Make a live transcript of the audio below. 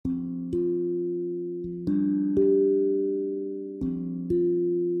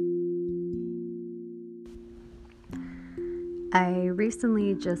I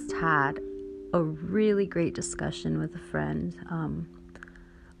recently just had a really great discussion with a friend,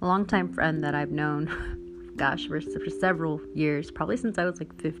 a longtime friend that I've known, gosh, for several years, probably since I was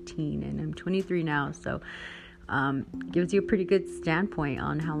like 15, and I'm 23 now, so gives you a pretty good standpoint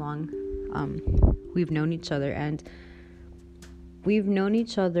on how long we've known each other, and we've known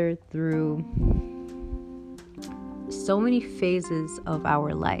each other through so many phases of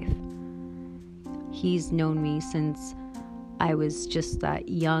our life. He's known me since I was just that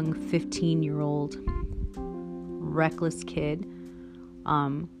young 15-year-old reckless kid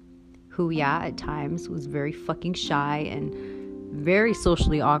who, at times was very fucking shy and very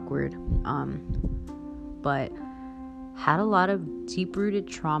socially awkward, but had a lot of deep-rooted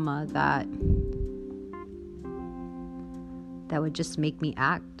trauma that would just make me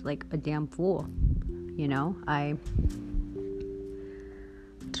act like a damn fool. I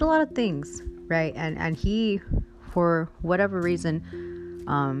did a lot of things, right? And he, for whatever reason,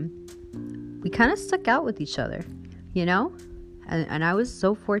 we kind of stuck out with each other, and I was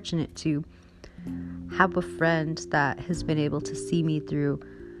so fortunate to have a friend that has been able to see me through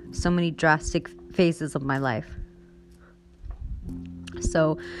so many drastic phases of my life.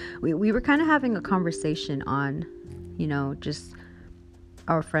 So we were kind of having a conversation on, just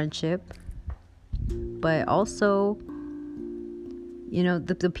our friendship, but also,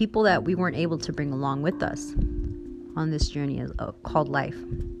 the people that we weren't able to bring along with us on this journey called life.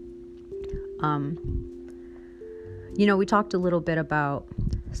 We talked a little bit about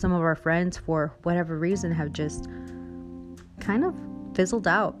some of our friends, for whatever reason, have just kind of fizzled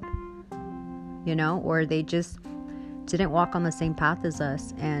out, or they just didn't walk on the same path as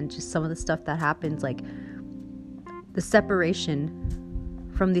us, and just some of the stuff that happens, like the separation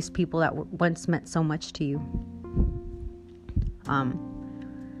from these people that once meant so much to you.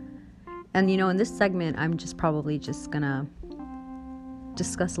 And in this segment, I'm just probably gonna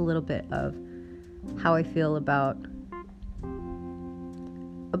discuss a little bit of how I feel about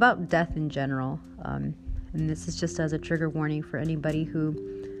death in general. And this is just as a trigger warning for anybody who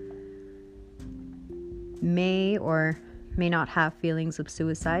may or may not have feelings of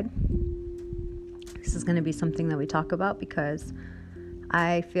suicide. This is going to be something that we talk about because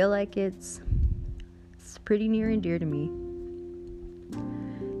I feel like it's pretty near and dear to me.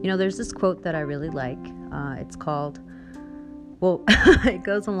 There's this quote that I really like. It's called, it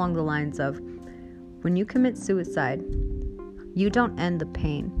goes along the lines of, when you commit suicide, you don't end the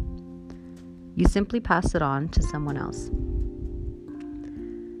pain. You simply pass it on to someone else.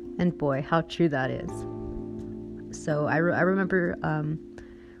 And boy, how true that is. So I remember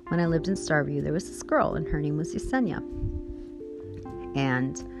when I lived in Starview, there was this girl, and her name was Yesenia.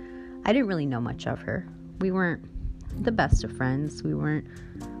 And I didn't really know much of her. We weren't the best of friends. We weren't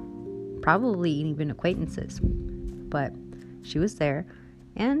probably even acquaintances. But she was there,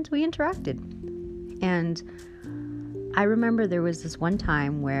 and we interacted. And I remember there was this one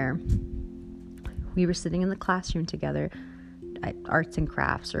time where we were sitting in the classroom together at arts and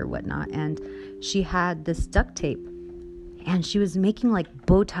crafts or whatnot, and she had this duct tape, and she was making like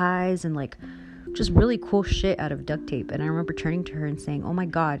bow ties and like just really cool shit out of duct tape. And I remember turning to her and saying, "Oh my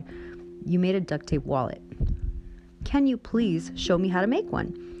God, you made a duct tape wallet. Can you please show me how to make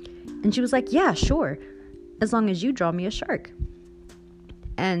one?" And she was like, "Yeah, sure, as long as you draw me a shark."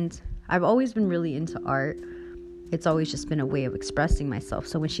 And I've always been really into art. It's always just been a way of expressing myself.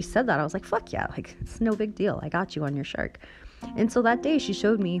 So when she said that, I was like, fuck yeah, like, it's no big deal. I got you on your shark. And so that day she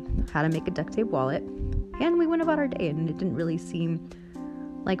showed me how to make a duct tape wallet, and we went about our day, and it didn't really seem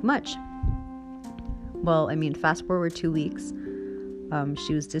like much. Well, fast forward 2 weeks,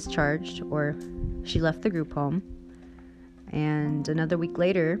 she was discharged, or she left the group home. And another week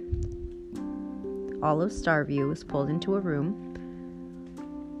later, all of Starview was pulled into a room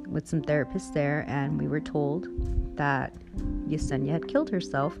with some therapists there, and we were told that Yesenia had killed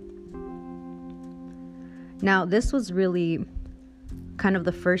herself. Now, this was really kind of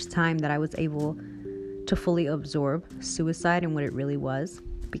the first time that I was able to fully absorb suicide and what it really was,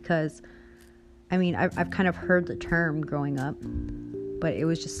 because I've kind of heard the term growing up, but it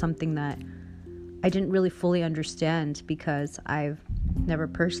was just something that I didn't really fully understand because I've never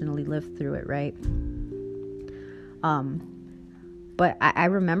personally lived through it, right? But I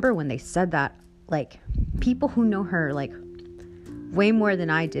remember when they said that, like, people who know her, like, way more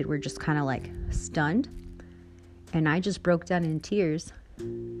than I did were just kind of, like, stunned. And I just broke down in tears.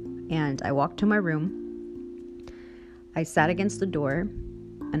 And I walked to my room. I sat against the door.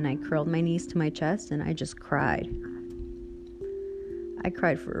 And I curled my knees to my chest. And I just cried. I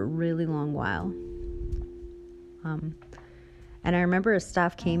cried for a really long while. And I remember a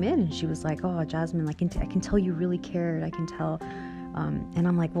staff came in and she was like, oh, Jasmine, I can tell you really cared. I can tell. And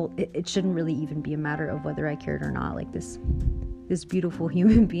I'm like, well, it shouldn't really even be a matter of whether I cared or not. Like this beautiful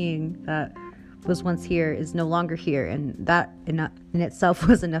human being that was once here is no longer here. And that in itself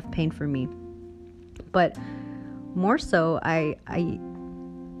was enough pain for me. But more so, I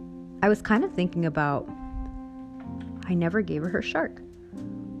was kind of thinking about, I never gave her shark.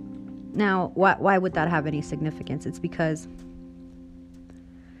 Now, why would that have any significance? It's because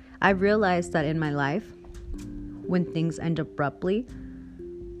I realized that in my life, when things end abruptly,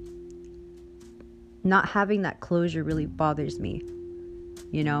 not having that closure really bothers me,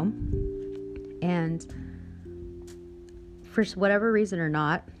 you know? And for whatever reason or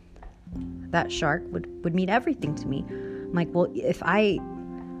not, that shark would mean everything to me. I'm like, well,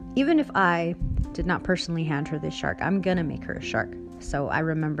 even if I did not personally hand her this shark, I'm gonna make her a shark. So I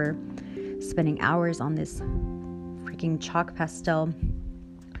remember spending hours on this freaking chalk pastel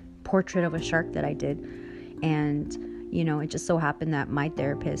portrait of a shark that I did. And, you know, it just so happened that my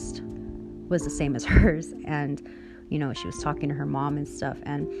therapist was the same as hers. And, you know, she was talking to her mom and stuff.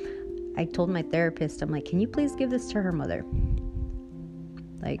 And I told my therapist, I'm like, can you please give this to her mother?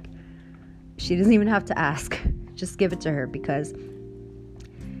 Like, she doesn't even have to ask. Just give it to her because,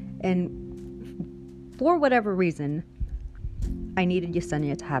 and for whatever reason, I needed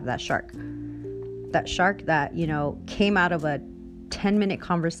Yesenia to have that shark. That shark that, you know, came out of a 10-minute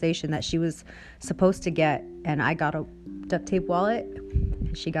conversation that she was supposed to get, and I got a duct tape wallet,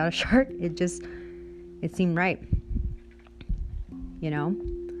 and she got a shark. It seemed right, you know?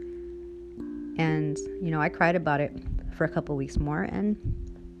 And, you know, I cried about it for a couple weeks more, and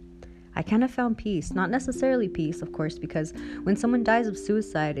I kind of found peace. Not necessarily peace, of course, because when someone dies of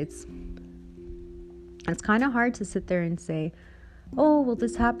suicide, it's kind of hard to sit there and say, oh, well,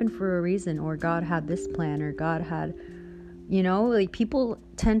 this happened for a reason, or God had this plan, or God had, you know, like people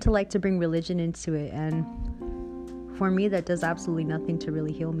tend to like to bring religion into it. And for me, that does absolutely nothing to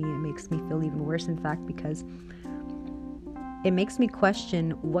really heal me. It makes me feel even worse, in fact, because it makes me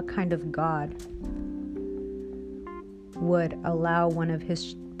question what kind of God would allow one of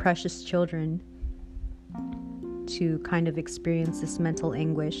his precious children to kind of experience this mental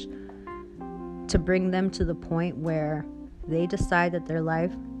anguish, to bring them to the point where they decide that their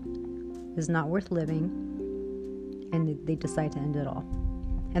life is not worth living, and they decide to end it all.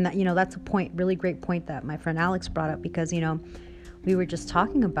 And that, you know, that's a point, really great point that my friend Alex brought up, because, you know, we were just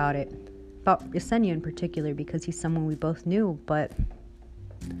talking about it, about Yesenia in particular, because he's someone we both knew, but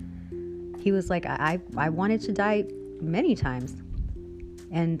he was like, I wanted to die many times.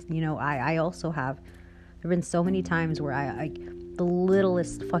 And, you know, I also have. There have been so many times where I the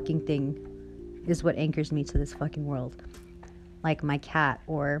littlest fucking thing is what anchors me to this fucking world. Like my cat,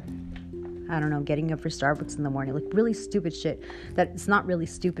 or I don't know, getting up for Starbucks in the morning, like really stupid shit that it's not really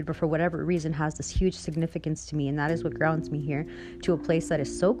stupid, but for whatever reason has this huge significance to me. And that is what grounds me here to a place that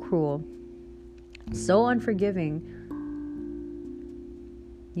is so cruel, so unforgiving,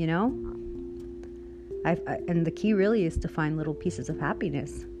 you know? And the key really is to find little pieces of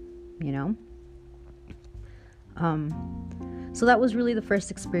happiness, you know? So that was really the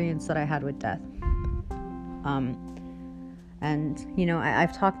first experience that I had with death. And, you know,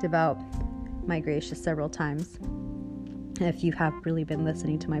 I've talked about my Gracious several times, if you have really been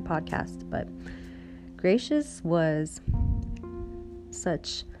listening to my podcast, but Gracious was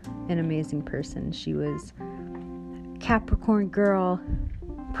such an amazing person. She was Capricorn girl,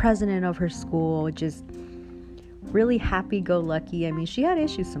 president of her school, just really happy-go-lucky. I mean, she had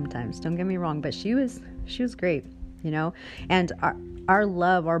issues sometimes, don't get me wrong, but she was great, you know? And our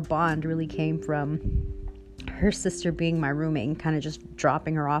love, our bond really came from her sister being my roommate and kind of just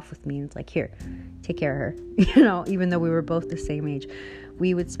dropping her off with me. And it's like, here, take care of her. You know, even though we were both the same age,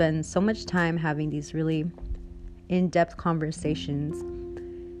 we would spend so much time having these really in-depth conversations.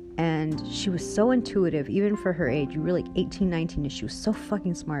 And she was so intuitive, even for her age. You were like 18, 19, and she was so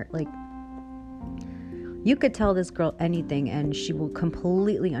fucking smart. Like, you could tell this girl anything and she will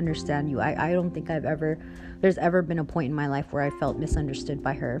completely understand you. I don't think there's ever been a point in my life where I felt misunderstood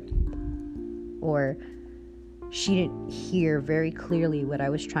by her, or she didn't hear very clearly what I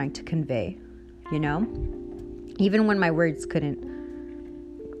was trying to convey, you know? Even when my words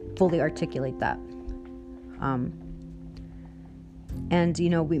couldn't fully articulate that. And, you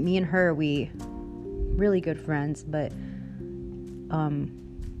know, me and her, we really good friends, but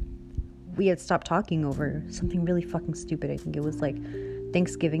we had stopped talking over something really fucking stupid. I think it was like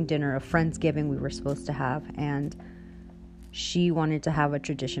Thanksgiving dinner, a Friendsgiving we were supposed to have, and she wanted to have a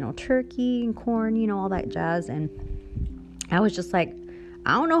traditional turkey and corn, you know, all that jazz. And I was just like,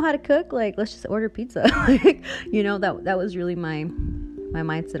 I don't know how to cook. Like, let's just order pizza. Like, that was really my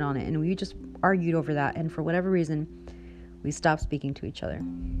mindset on it. And we just argued over that. And for whatever reason, we stopped speaking to each other.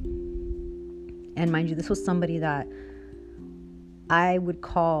 And mind you, this was somebody that I would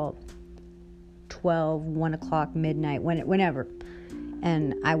call 12, 1 o'clock, midnight, whenever.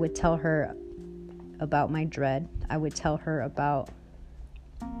 And I would tell her about my dread. I would tell her about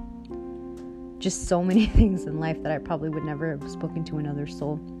just so many things in life that I probably would never have spoken to another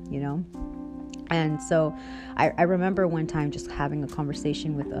soul, And so I remember one time just having a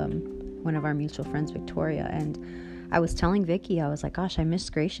conversation with one of our mutual friends, Victoria, and I was telling Vicky, I was like, gosh, I miss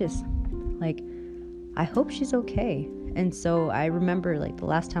Gracious. Like, I hope she's okay. And so I remember, like, the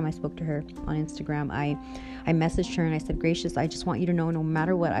last time I spoke to her on Instagram, I messaged her and I said, Gracious, I just want you to know, no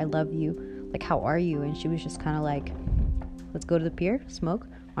matter what, I love you. Like, how are you? And she was just kind of like, let's go to the pier, smoke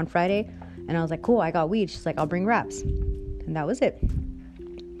on Friday. And I was like, cool, I got weed. She's like, I'll bring wraps. And that was it.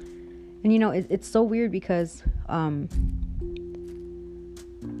 And, it's so weird because I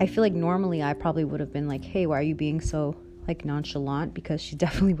feel like normally I probably would have been like, hey, why are you being so, like, nonchalant? Because she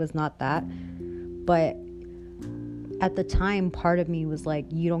definitely was not that. But at the time, part of me was like,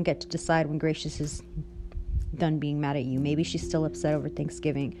 you don't get to decide when Gracious is done being mad at you. Maybe she's still upset over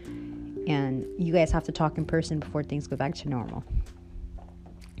Thanksgiving. And you guys have to talk in person before things go back to normal.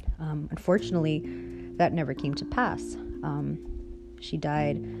 Unfortunately, that never came to pass. She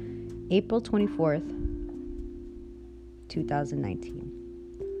died April 24th, 2019.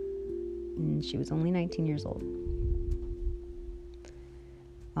 And she was only 19 years old.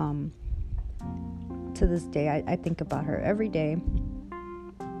 To this day, I think about her every day.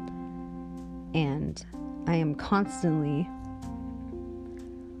 And I am constantly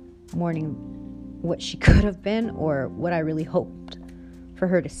mourning what she could have been or what I really hoped for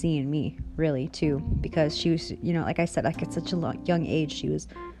her to see in me, really, too. Because she was, like I said, like, at such a young age, she was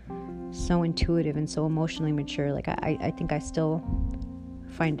so intuitive and so emotionally mature. Like, I think I still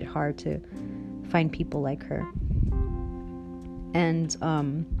find it hard to find people like her. And,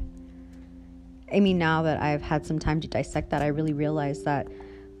 now that I've had some time to dissect that, I really realize that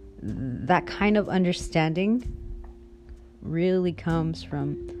that kind of understanding really comes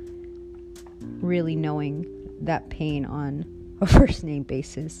from really knowing that pain on a first name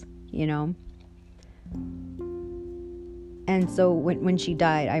basis, And so when she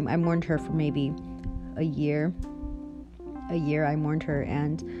died, I mourned her for maybe a year. I mourned her,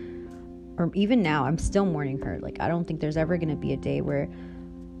 or even now, I'm still mourning her. Like, I don't think there's ever going to be a day where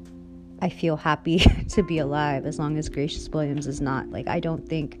I feel happy to be alive as long as Gracious Williams is not. Like, I don't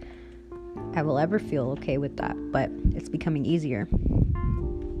think I will ever feel okay with that, but it's becoming easier,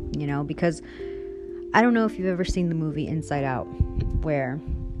 because I don't know if you've ever seen the movie Inside Out, where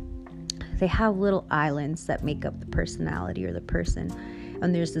they have little islands that make up the personality or the person,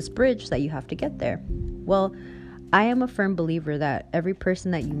 and there's this bridge that you have to get there. Well, I am a firm believer that every person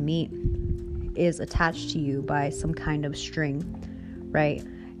that you meet is attached to you by some kind of string, right?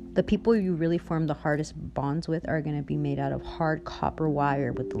 The people you really form the hardest bonds with are going to be made out of hard copper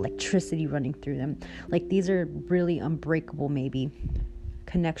wire with electricity running through them. Like, these are really unbreakable, maybe,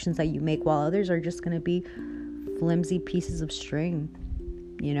 connections that you make, while others are just going to be flimsy pieces of string.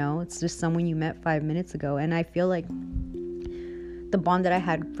 It's just someone you met 5 minutes ago. And I feel like the bond that I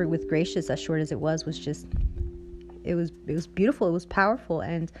had with Gracious, as short as it was just, it was beautiful. It was powerful.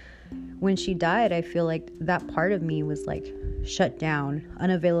 And when she died, I feel like that part of me was like shut down,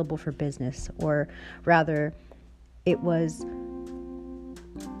 unavailable for business, or rather, it was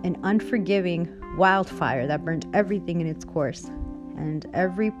an unforgiving wildfire that burned everything in its course. And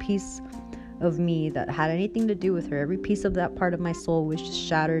every piece of me that had anything to do with her, every piece of that part of my soul was just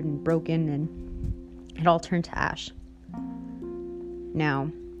shattered and broken, and it all turned to ash.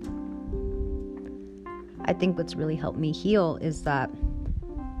 Now, I think what's really helped me heal is that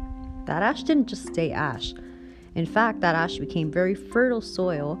ash didn't just stay ash. In fact, that ash became very fertile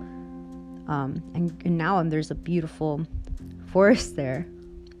soil, and now there's a beautiful forest there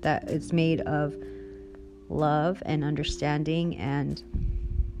that is made of love and understanding and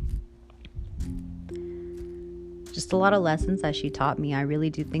just a lot of lessons that she taught me. I really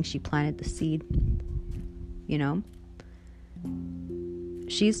do think she planted the seed,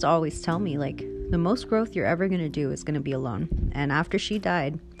 She used to always tell me, like, the most growth you're ever going to do is going to be alone. And after she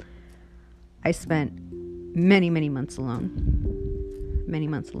died, I spent many, many months alone.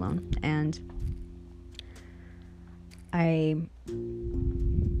 And I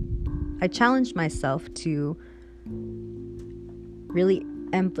challenged myself to really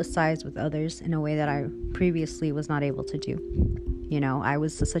emphasize with others in a way that I previously was not able to do. I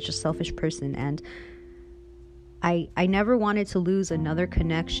was such a selfish person, and I never wanted to lose another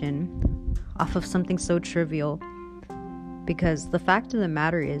connection off of something so trivial, because the fact of the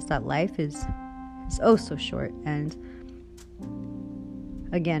matter is that life is oh so short. And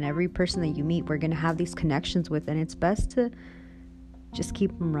again, every person that you meet, we're going to have these connections with, and it's best to just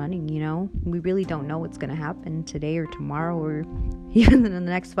keep them running, you know? We really don't know what's going to happen today or tomorrow or even in the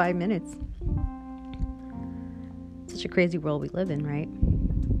next 5 minutes. It's such a crazy world we live in, right?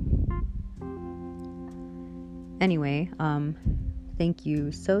 Anyway, thank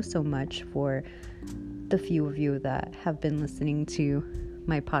you so much for the few of you that have been listening to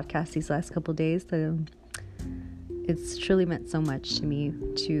my podcast these last couple days. It's truly meant so much to me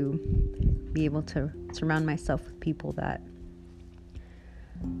to be able to surround myself with people that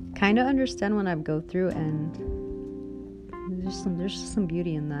kind of understand what I go through, and there's just some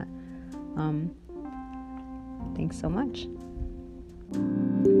beauty in that. Thanks so much.